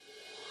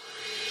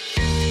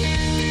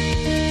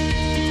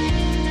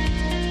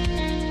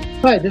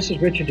Hi, this is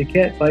Richard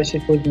Duquette,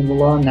 Bicycling in the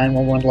Law,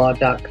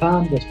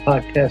 911law.com. This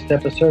podcast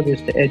episode is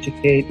to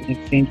educate and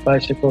exchange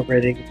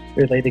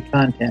bicycle-related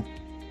content.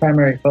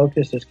 Primary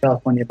focus is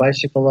California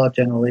bicycle law.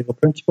 General legal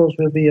principles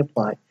will be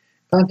applied.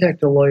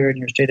 Contact a lawyer in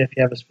your state if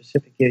you have a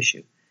specific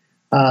issue.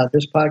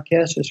 This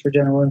podcast is for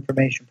general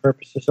information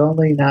purposes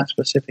only, not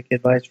specific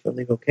advice for a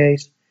legal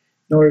case,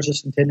 nor is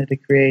this intended to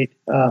create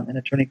an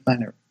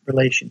attorney-client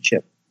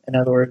relationship. In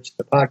other words,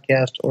 the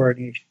podcast or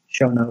any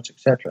show notes,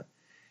 etc.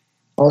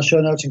 All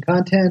show notes and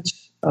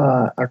contents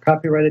are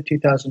copyrighted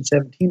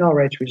 2017, all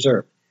rights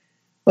reserved.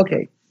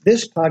 Okay,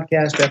 this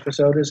podcast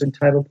episode is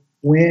entitled,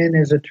 When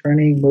is a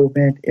Turning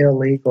Movement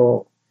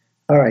Illegal?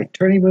 All right,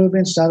 turning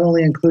movements not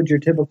only include your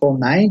typical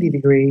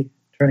 90-degree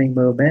turning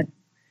movement,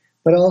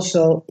 but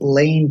also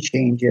lane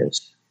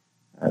changes.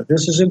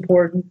 This is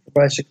important for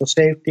bicycle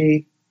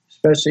safety,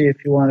 especially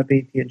if you want to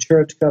beat the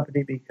insurance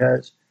company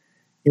because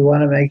you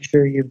want to make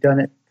sure you've done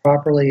it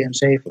properly and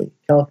safely.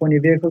 California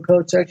Vehicle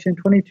Code Section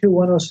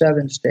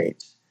 22107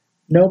 states,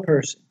 no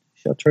person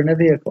shall turn a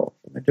vehicle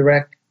from a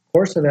direct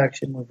course of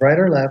action, move right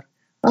or left,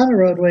 on a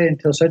roadway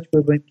until such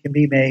movement can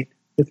be made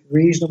with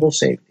reasonable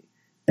safety,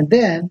 and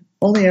then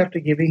only after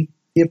giving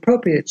the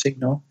appropriate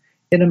signal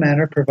in a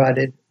manner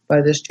provided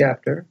by this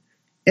chapter,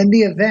 in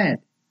the event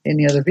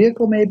any other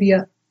vehicle may be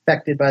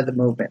affected by the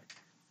movement.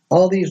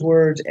 All these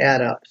words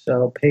add up,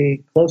 so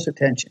pay close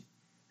attention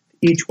to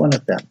each one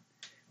of them.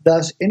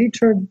 Thus, any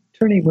turning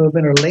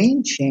movement or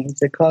lane change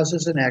that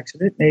causes an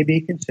accident may be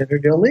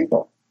considered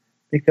illegal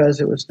because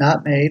it was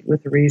not made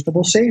with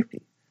reasonable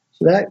safety.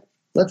 So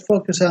let's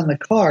focus on the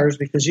cars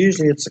because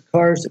usually it's the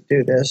cars that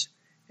do this,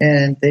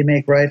 and they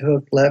make right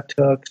hook, left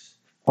hooks,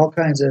 all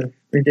kinds of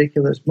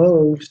ridiculous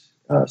moves.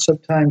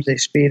 Sometimes they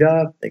speed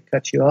up, they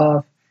cut you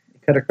off, they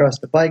cut across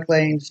the bike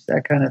lanes,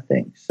 that kind of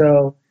thing.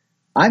 So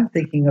I'm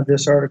thinking of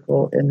this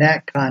article in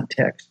that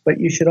context,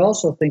 but you should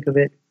also think of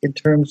it in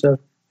terms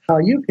of how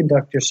you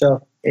conduct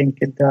yourself and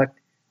conduct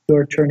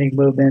your turning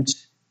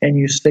movements and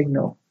you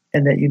signal,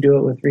 and that you do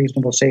it with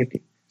reasonable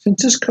safety.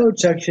 Since this code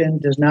section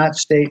does not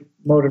state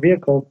motor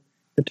vehicle,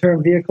 the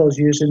term vehicles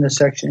used in this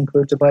section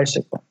includes a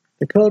bicycle.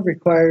 The code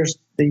requires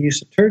the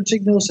use of turn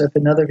signals if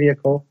another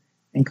vehicle,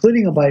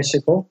 including a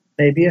bicycle,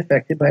 may be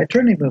affected by a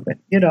turning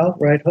movement.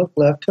 Right hook,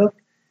 left hook.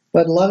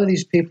 But a lot of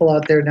these people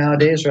out there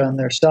nowadays are on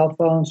their cell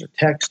phones or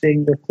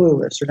texting. They're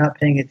clueless. They're not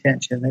paying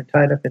attention. They're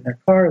tied up in their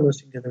car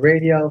listening to the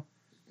radio.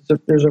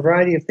 There's a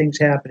variety of things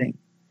happening.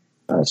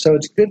 So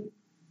it's good,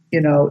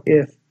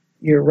 if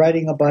you're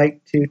riding a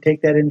bike to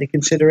take that into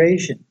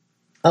consideration.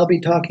 I'll be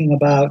talking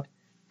about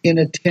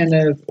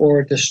inattentive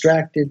or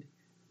distracted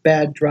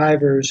bad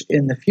drivers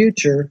in the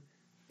future,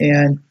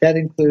 and that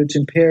includes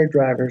impaired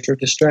drivers or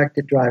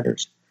distracted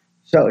drivers.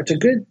 So it's a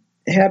good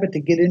habit to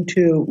get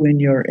into when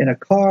you're in a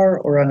car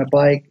or on a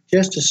bike,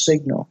 just to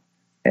signal,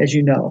 as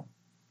you know.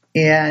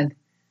 And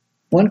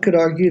one could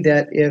argue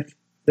that if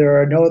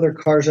there are no other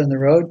cars on the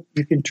road,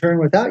 you can turn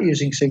without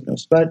using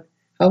signals. But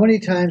how many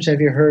times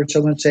have you heard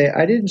someone say,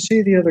 I didn't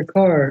see the other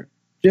car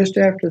just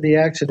after the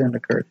accident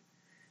occurred?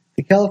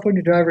 The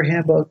California Driver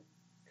Handbook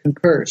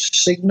concurs.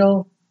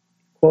 Signal,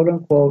 quote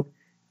unquote,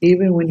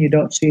 even when you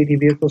don't see any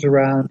vehicles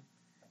around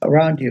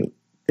you.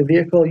 The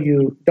vehicle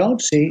you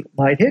don't see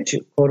might hit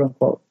you, quote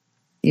unquote.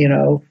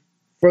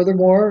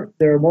 Furthermore,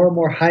 there are more and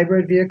more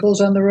hybrid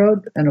vehicles on the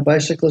road, and a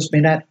bicyclist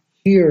may not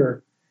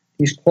hear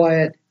these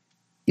quiet,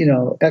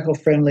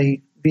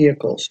 eco-friendly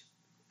vehicles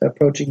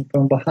approaching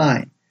from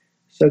behind.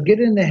 So get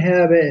in the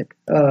habit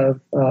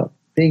of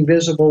being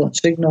visible and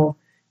signal.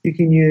 You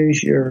can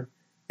use your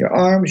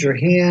arms, your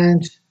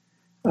hands.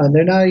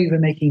 They're not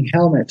even making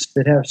helmets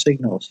that have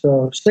signals.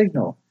 So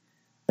signal.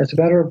 That's a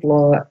matter of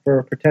law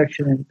for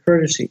protection and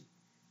courtesy.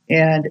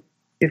 And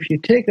if you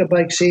take a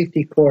bike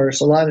safety course,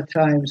 a lot of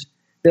times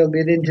they'll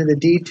get into the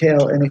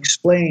detail and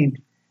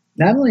explain,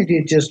 not only do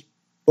you just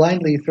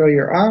blindly throw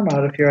your arm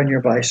out if you're on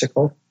your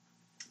bicycle,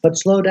 but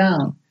slow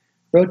down,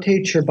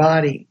 rotate your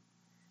body,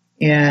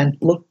 and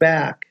look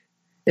back.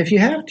 If you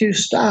have to,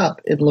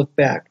 stop and look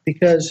back,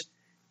 because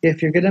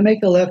if you're going to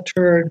make a left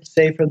turn,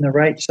 say from the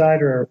right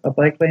side or a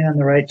bike lane on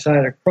the right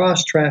side, or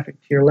cross traffic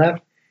to your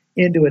left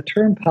into a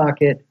turn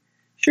pocket,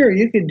 sure,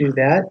 you can do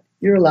that.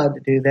 You're allowed to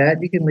do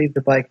that. You can leave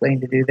the bike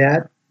lane to do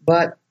that.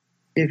 But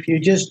if you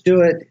just do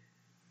it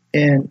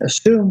and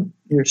assume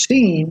you're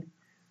seen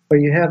or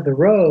you have the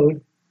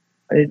road,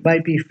 it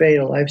might be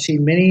fatal. I've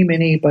seen many,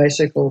 many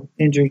bicycle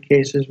injury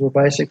cases where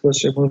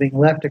bicyclists are moving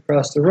left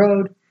across the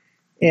road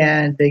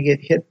and they get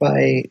hit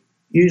by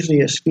usually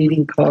a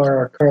speeding car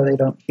or a car they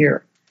don't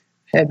hear.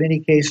 I've had many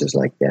cases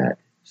like that.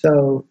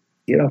 So,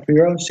 for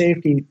your own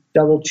safety,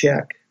 double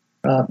check.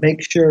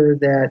 Make sure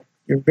that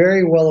you're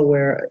very well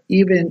aware,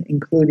 even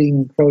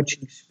including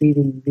encroaching,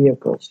 speeding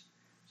vehicles.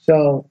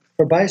 So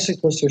for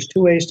bicyclists, there's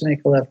two ways to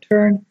make a left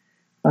turn.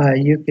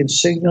 You can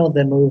signal,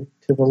 then move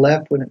to the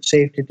left when it's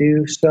safe to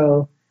do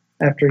so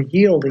after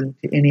yielding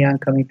to any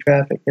oncoming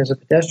traffic. As a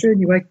pedestrian,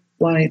 you might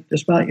want to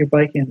dismount your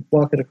bike and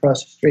walk it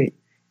across the street.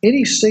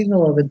 Any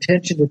signal of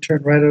intention to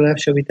turn right or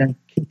left shall be done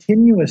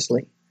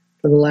continuously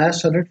for the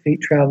last 100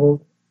 feet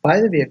traveled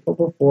by the vehicle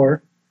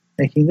before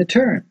making the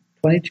turn,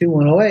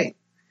 22108.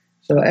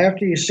 So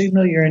after you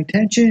signal your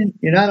intention,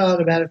 you're not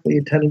automatically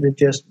entitled to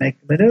just make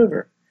the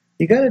maneuver.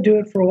 You got to do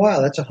it for a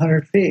while. That's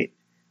 100 feet.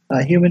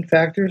 Human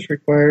factors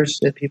requires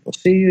that people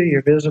see you,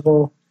 you're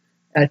visible.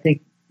 I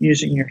think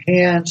using your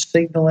hands,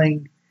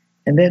 signaling,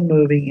 and then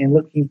moving and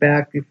looking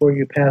back before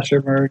you pass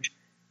or merge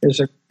is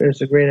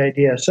a great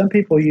idea. Some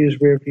people use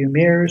rear view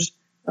mirrors.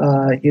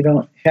 You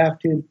don't have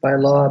to by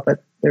law,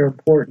 but they're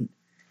important.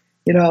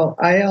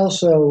 I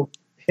also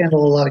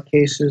handle a lot of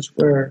cases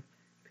where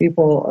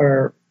people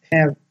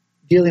have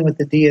dealing with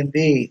the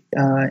DMV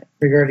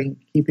regarding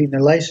keeping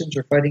their license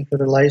or fighting for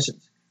their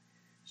license.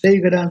 Say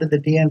you go down to the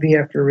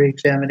DMV after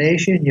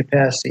re-examination, you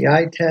pass the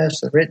eye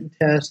test, the written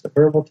test, the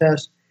verbal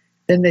test,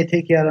 then they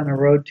take you out on a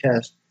road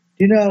test.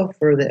 Do you know,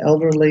 for the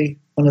elderly,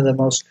 one of the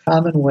most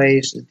common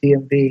ways the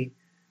DMV,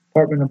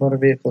 Department of Motor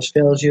Vehicles,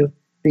 fails you?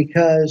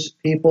 Because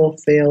people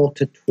fail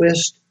to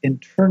twist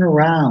and turn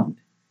around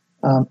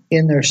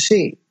in their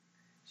seat.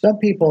 Some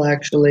people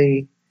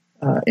actually,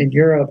 in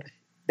Europe,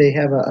 they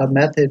have a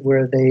method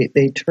where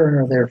they turn,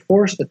 or they're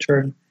forced to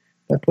turn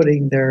by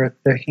putting their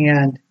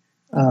hand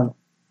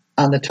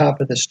on the top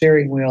of the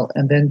steering wheel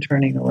and then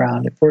turning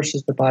around. It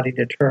forces the body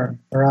to turn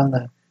around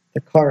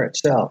the car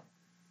itself,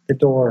 the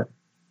door,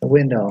 the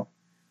window.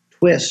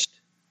 Twist.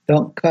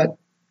 Don't cut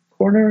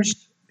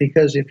corners,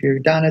 because if you're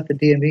down at the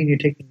DMV and you're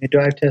taking a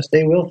drive test,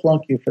 they will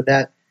flunk you for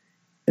that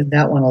and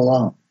that one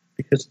alone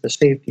because of the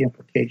safety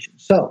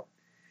implications. So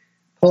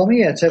call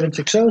me at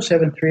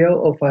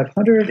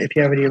 760-730-0500 if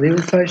you have any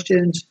legal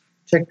questions.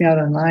 Check me out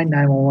online,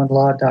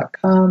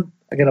 911law.com.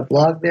 I got a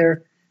blog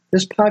there.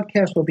 This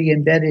podcast will be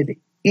embedded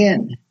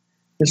in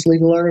this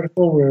legal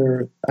article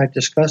where I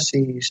discuss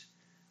these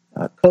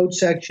code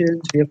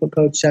sections, vehicle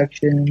code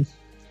sections,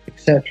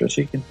 etc.,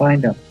 so you can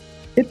find them.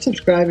 Hit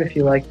subscribe if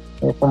you like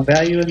or found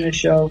value in this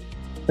show.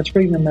 Let's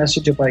bring the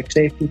message of bike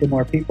safety to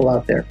more people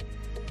out there.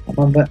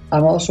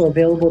 I'm also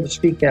available to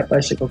speak at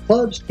bicycle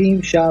clubs,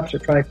 teams, shops, or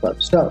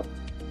tri-clubs. So,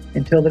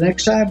 until the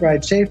next time,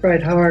 ride safe,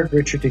 ride hard.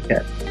 Richard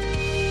Duquette.